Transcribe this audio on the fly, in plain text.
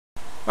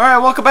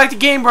Alright, welcome back to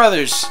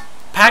Gamebrothers.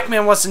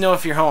 Pac-Man wants to know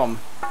if you're home.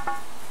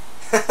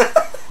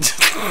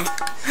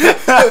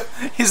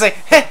 He's like,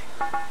 hey!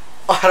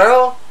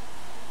 Otto?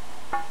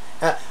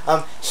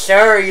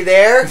 Sure, are you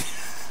there?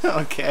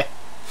 Okay.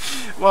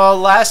 Well,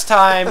 last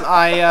time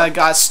I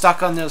got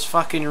stuck on those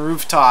fucking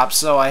rooftops,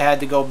 so I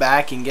had to go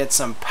back and get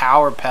some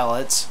power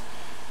pellets.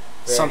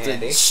 Very Something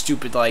handy.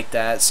 stupid like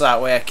that, so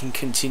that way I can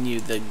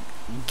continue the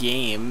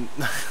game.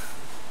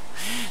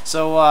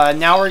 So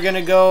now we're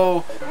gonna go,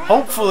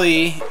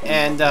 hopefully,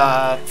 and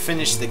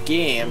finish the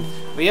game.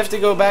 We have to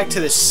go back to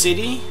the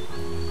city,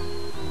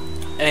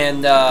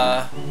 and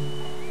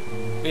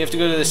we have to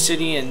go to the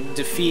city and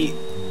defeat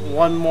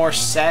one more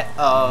set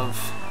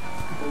of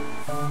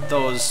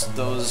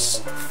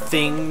those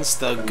things,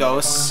 the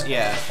ghosts.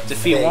 Yeah,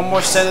 defeat one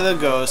more set of the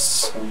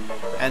ghosts,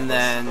 and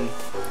then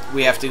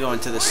we have to go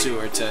into the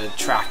sewer to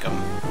track them.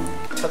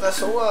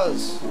 That's what it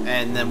was.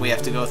 And then we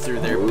have to go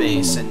through their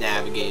base and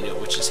navigate it,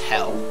 which is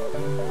hell.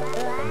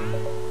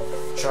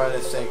 Trying to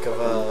think of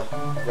a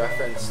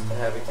reference to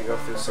having to go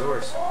through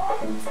sewers.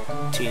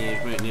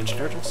 Teenage Mutant Ninja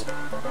Turtles.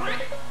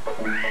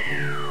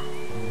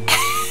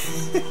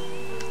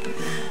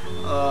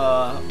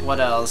 What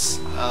else?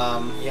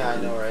 Yeah,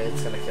 I know, right?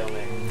 It's gonna kill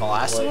me. The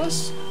Last of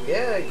Us?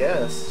 Yeah, I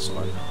guess.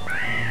 Sort of.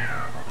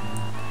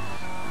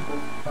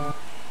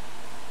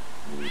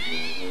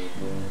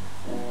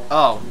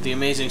 Oh, The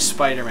Amazing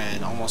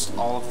Spider-Man, almost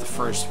all of the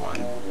first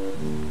one.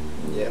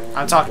 Yeah.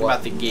 I'm talking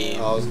about the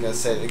game. I was gonna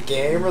say the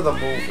game or the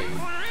movie.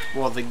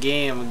 Well, the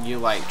game, you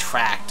like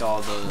tracked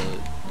all the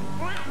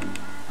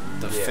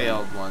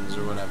failed ones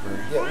or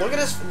whatever. Yeah, look at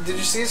his. Did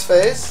you see his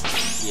face?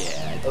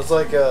 Yeah. It was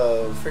like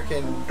a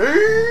freaking.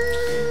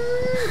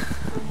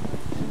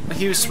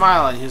 He was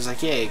smiling. He was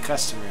like, "Yay,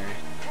 customer."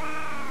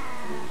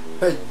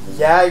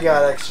 Yeah, I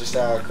got extra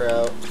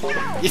sauerkraut.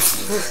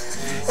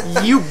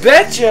 You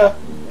betcha.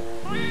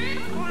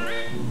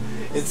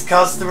 It's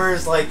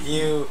customers like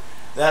you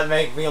that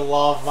make me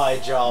love my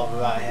job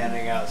about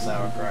handing out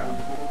sauerkraut.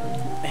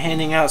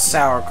 Handing out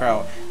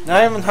sauerkraut.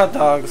 Not even hot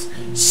dogs.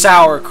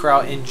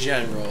 Sauerkraut in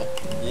general.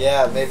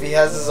 Yeah, maybe he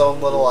has his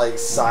own little like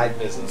side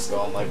business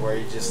going, like where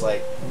he just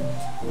like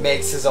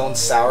makes his own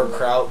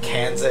sauerkraut,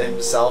 cans it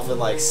himself, and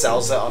like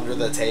sells it under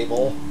the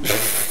table.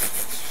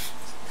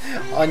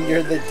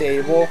 Under the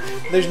table.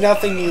 There's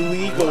nothing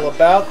illegal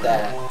about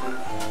that.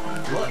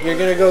 You're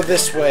gonna go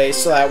this way,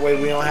 so that way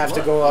we don't have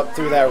to go up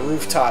through that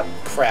rooftop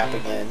crap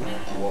again.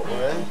 What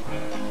way?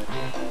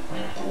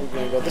 We're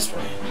gonna go this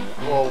way.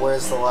 Well,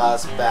 where's the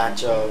last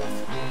batch of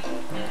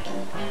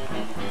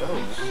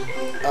those?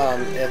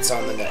 It's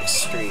on the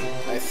next street,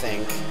 I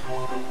think.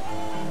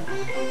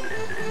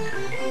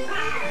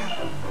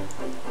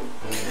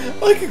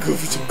 I could go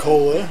for some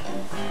cola.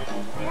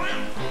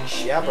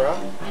 Yeah, bro.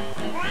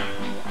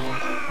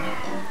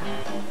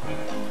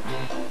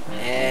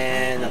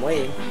 And I'm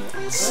waiting.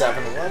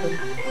 7-Eleven.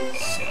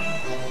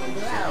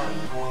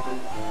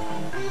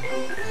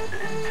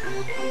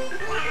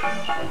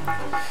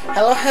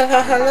 Hello,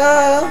 hello,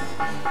 hello.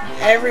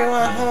 Everyone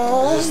I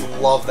home? just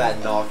love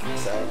that knocking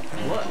sound.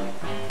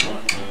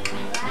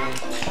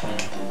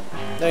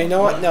 No, you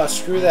know what? No,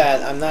 screw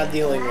that. I'm not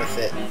dealing with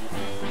it.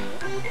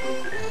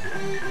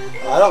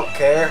 I don't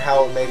care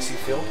how it makes you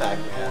feel,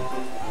 Pac-Man.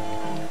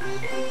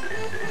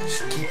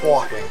 Just keep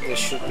walking. This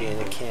should be in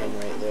a can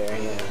right there,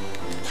 yeah.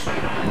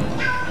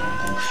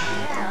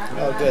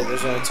 Oh, good.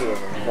 There's only 2 of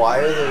them. Why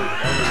are there only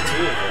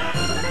 2 of them?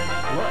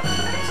 What?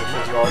 Is it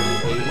because you already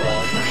ate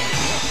one?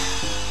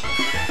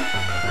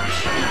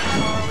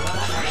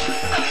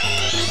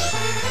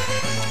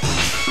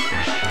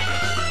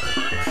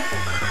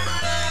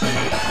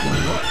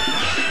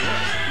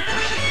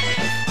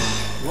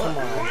 Come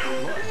on.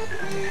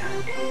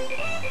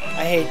 I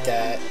hate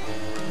that.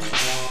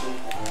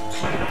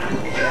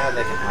 Yeah,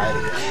 they can hide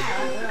again.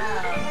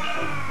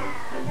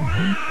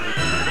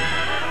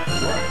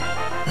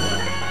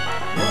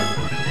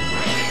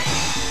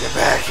 Get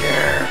back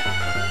here!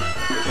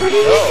 Where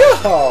did he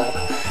go?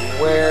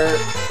 Where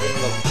in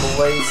the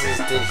blazes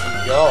did he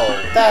go?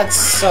 That's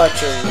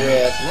such a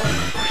rip.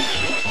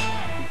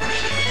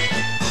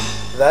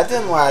 That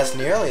didn't last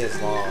nearly as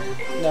long.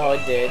 No,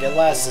 it did. It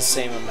lasts the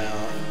same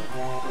amount.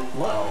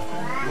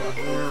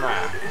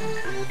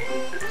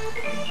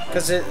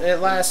 Because it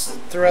lasts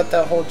throughout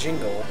that whole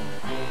jingle.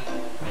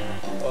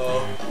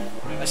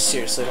 I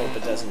seriously hope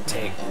it doesn't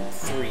take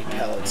 3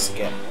 pellets to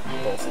get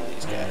both of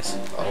these guys.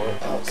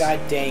 Oh, god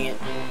dang it.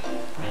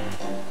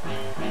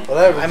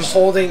 Whatever. I'm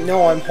holding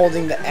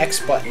the X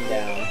button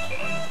down.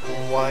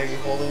 Why are you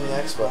holding the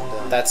X button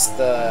down? That's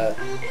the...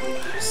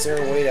 Is there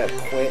a way to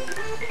quit?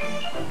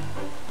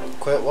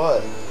 Quit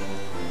what?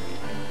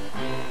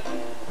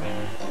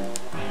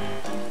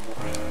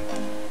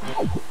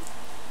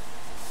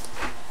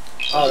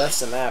 Oh, that's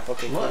the map.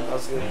 Okay, cool. That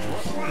was good.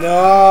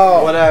 No!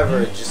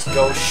 Whatever, just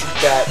go shoot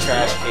that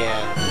trash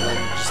can and then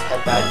just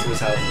head back to his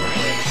house real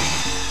quick.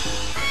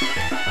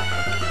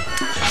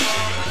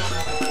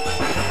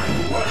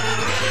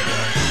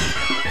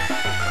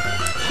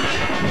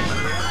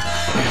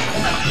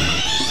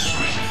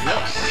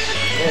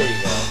 There you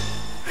go.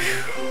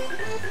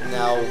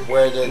 Now,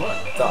 where did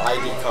the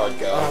ID card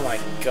go? Oh my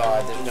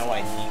god, there's no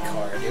ID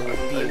card. It would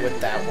be with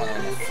that one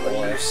on the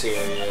floor. Are you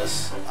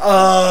serious?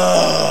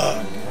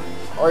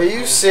 Are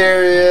you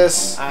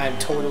serious? I'm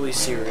totally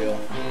serial.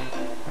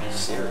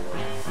 Cereal.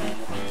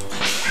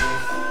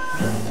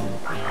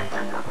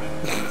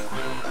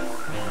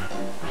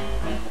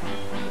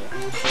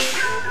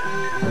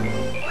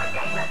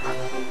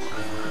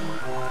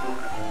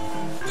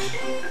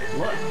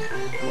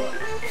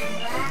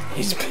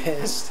 He's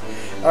pissed.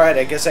 Alright,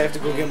 I guess I have to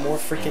go get more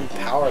freaking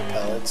power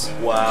pellets.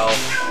 Wow.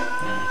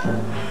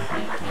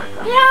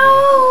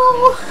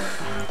 No!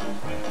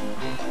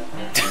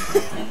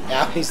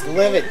 Now he's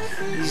livid.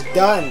 He's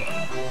done.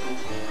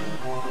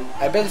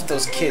 I bet if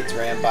those kids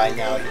ran by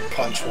now, he'd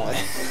punch one.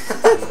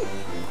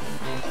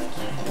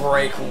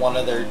 Break one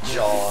of their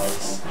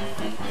jaws.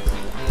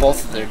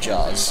 Both of their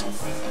jaws.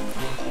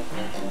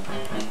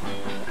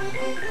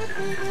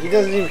 He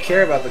doesn't even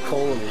care about the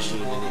cola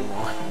machine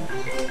anymore.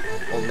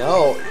 Well,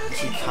 no,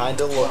 he kind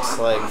of looks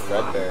like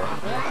Fredbear.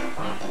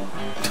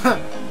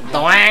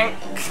 Blank!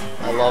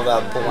 I love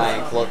that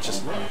blank look,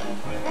 just...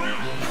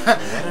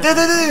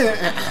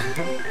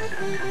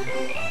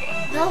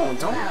 No,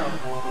 don't.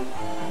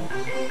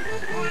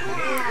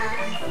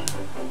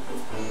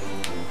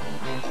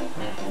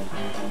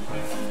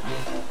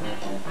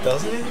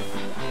 Doesn't he?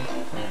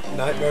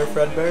 Nightmare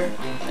Fredbear?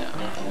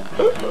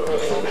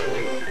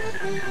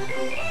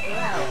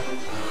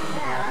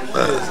 He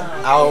is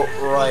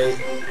outright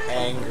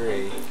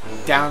angry.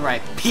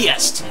 Downright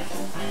pissed.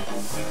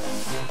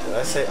 Did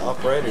I say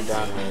upright or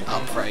downright?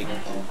 Upright.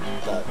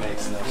 That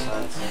makes no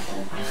sense.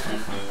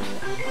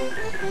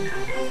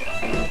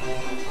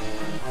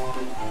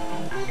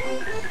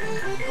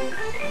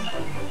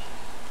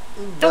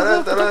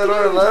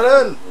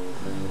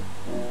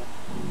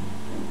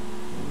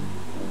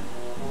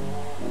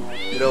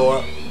 You know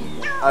what?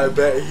 I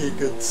bet he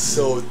could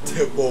so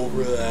tip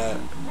over that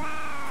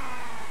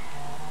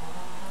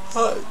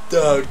hot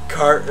dog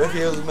cart if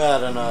he was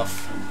mad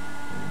enough.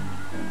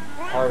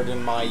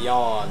 Pardon my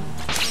yawn.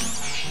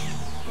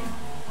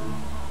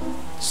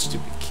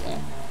 Stupid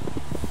cat.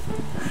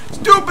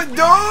 Stupid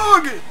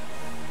dog!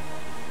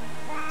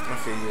 I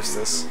could use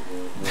this.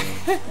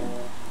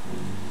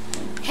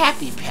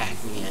 Happy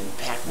Pac-Man.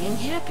 Pac-Man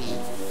happy.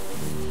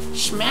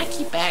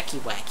 Smacky backy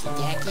wacky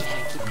dacky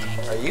hacky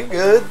packy. Are you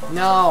good?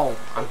 No,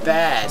 I'm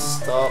bad.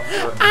 Stop.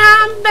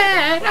 I'm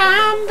bad,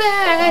 I'm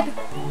bad.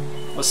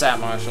 What's that,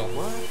 Marshall?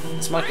 What?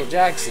 It's Michael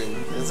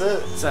Jackson. Is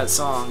it? It's that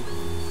song.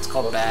 It's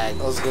called Bad.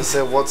 I was gonna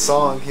say what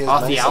song? He has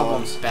Off many the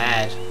album, songs.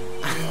 Bad.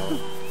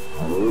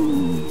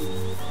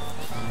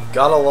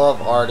 Gotta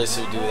love artists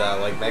who do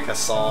that, like make a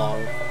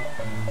song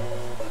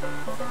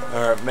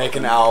or make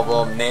an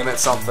album, name it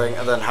something,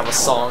 and then have a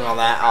song on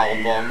that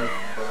album.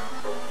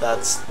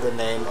 That's the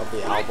name of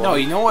the album. No,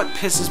 you know what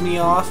pisses me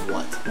off?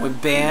 What? When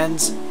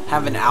bands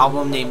have an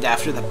album named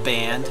after the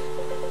band.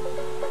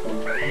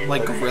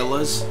 Like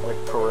Gorillaz. Like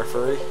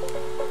Periphery?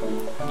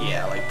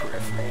 Yeah, like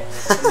Periphery.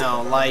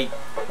 No, like...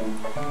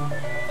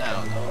 I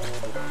don't know.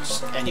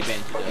 Just any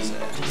band who does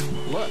that.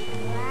 What?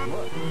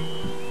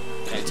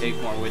 Can I take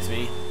more with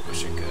me?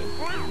 Wish I could.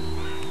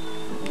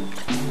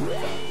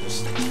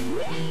 Just...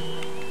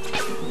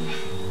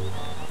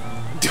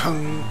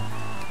 Dung.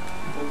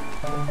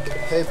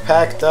 Hey,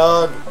 Pac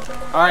Dog.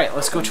 Alright,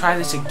 let's go try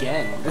this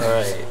again.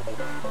 Alright.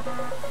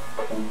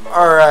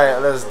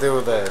 Alright, let's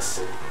do this.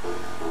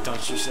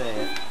 Don't you say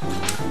it.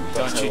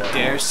 Don't Don't say you what.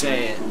 dare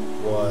say it.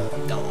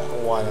 What? Don't.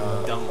 Why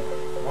not? Don't.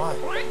 Why?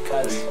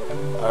 Because.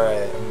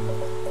 Alright.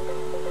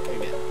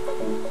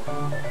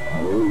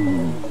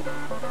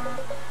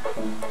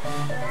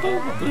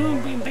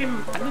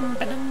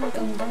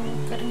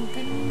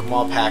 Come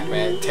on,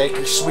 Pac-Man. Take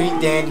your sweet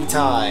dandy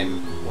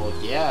time. Well,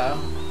 yeah.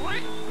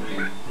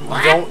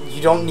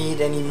 You don't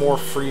need any more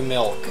free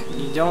milk.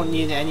 You don't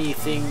need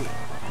anything,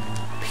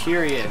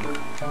 period.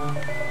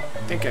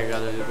 I think I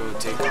gotta go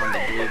take on the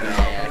blue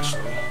guy,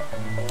 actually.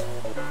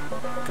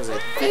 Because I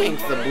think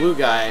the blue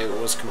guy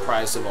was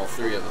comprised of all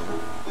three of them.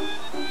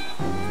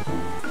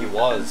 He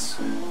was.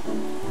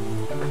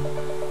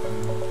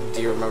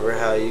 Do you remember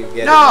how you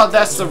get No,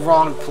 that's the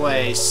wrong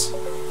place.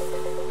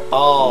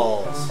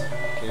 balls?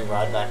 Can you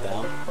ride back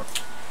down?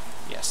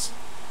 Yes.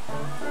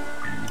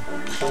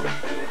 Go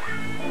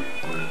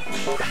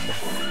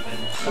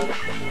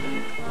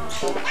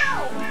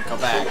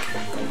back.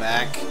 Go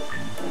back.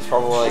 He's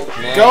probably like,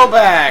 man, Go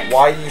back!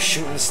 why are you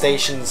shooting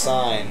station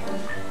sign?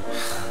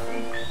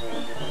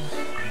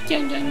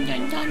 You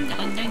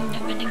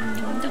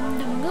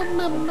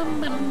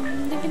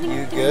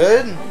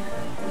good?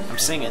 I'm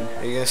singing.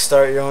 Are you gonna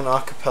start your own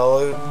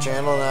acapella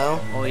channel now?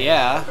 Well,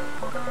 yeah.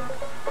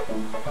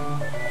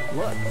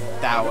 What?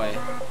 That way.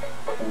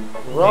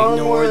 Wrong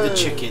Ignore way. the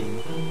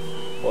chicken.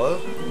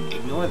 What?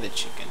 Ignore the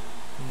chicken.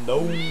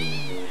 No.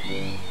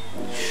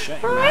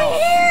 Shut your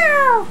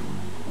mouth.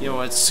 You know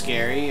what's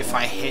scary? If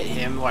I hit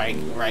him like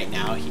right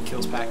now, he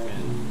kills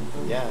Pac-Man.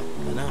 Yeah,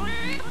 I know.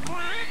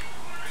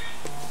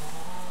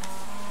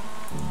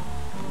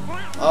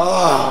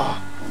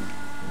 Oh,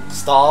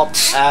 Stop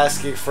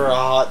asking for a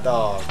hot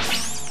dog.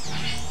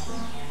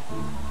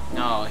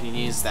 No, he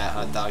needs that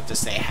hot dog to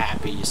stay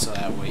happy so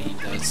that way he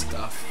does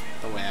stuff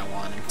the way I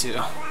want him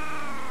to.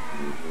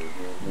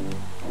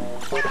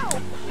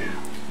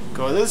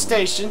 Go to the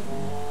station.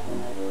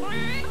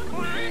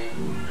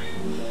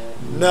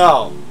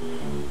 No.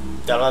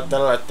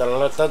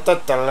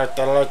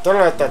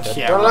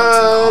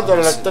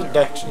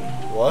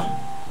 What?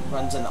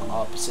 Runs in the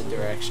opposite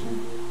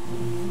direction.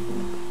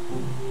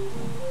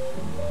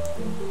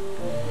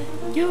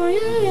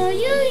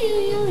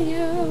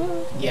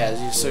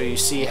 Yeah, so you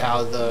see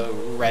how the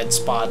red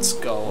spots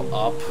go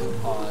up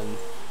on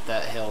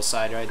that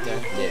hillside right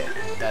there? Yeah.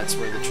 That's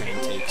where the train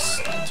takes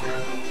a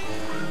turn.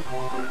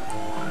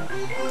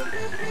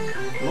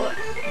 What?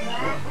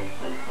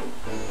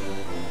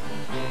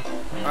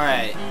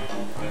 Alright.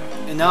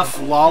 Enough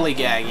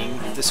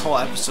lollygagging. This whole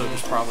episode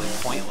was probably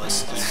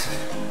pointless.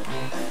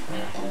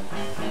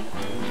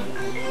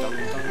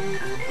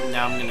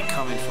 Now I'm gonna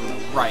come in from the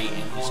right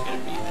and he's gonna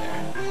be there.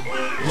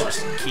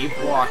 Just keep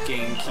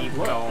walking, keep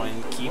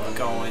going, keep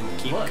going,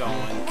 keep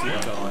going,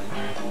 keep going.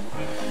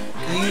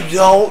 You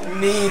don't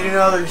need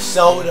another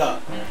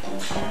soda.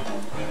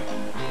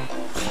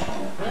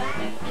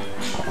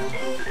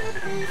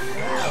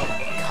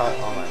 Cut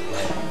on my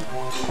leg.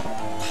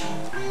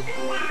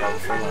 Well,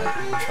 before I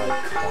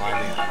tried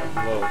climbing on a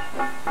little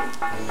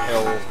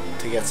hill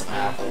to get some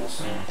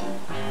apples.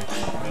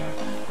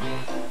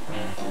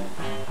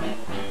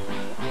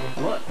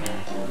 What?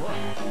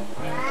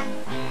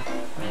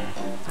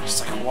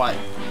 Just like, what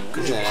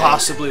could you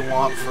possibly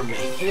want from me?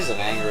 He's an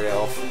angry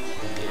elf.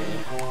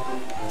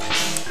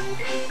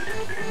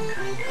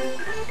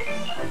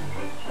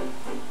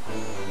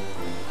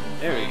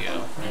 There we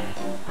go.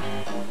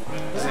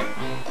 He's like,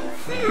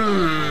 I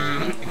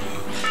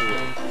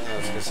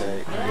was gonna say,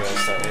 you gotta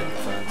start hitting the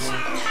fence.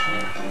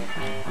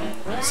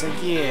 it's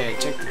like, yeah,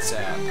 check this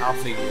out. I'll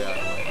figure out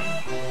a way.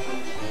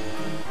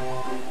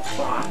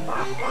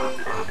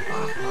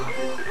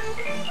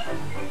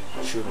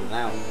 Shoot him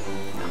now.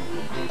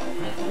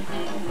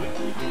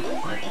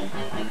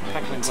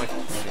 Pac-Man's like,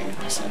 figure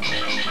this out.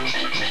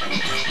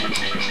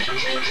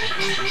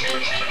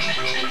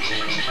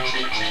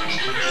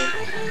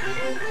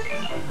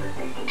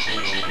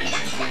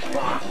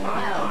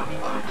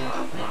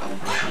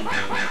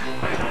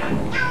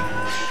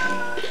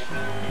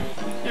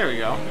 There we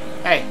go.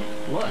 Hey,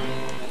 What?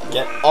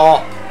 Get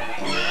up!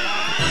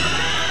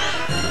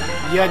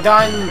 you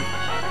done?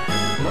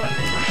 What?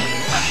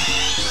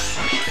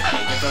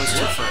 Okay, get those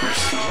two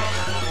first.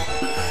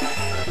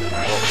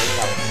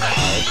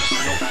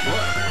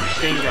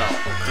 Bingo.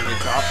 Did they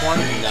drop one?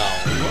 No.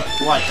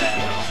 What the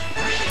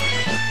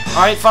hell?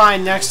 Alright,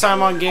 fine. Next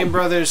time on Game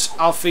Brothers,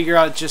 I'll figure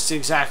out just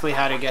exactly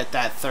how to get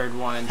that third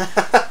one.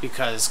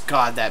 Because,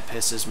 God, that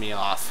pisses me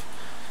off.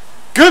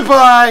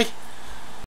 Goodbye!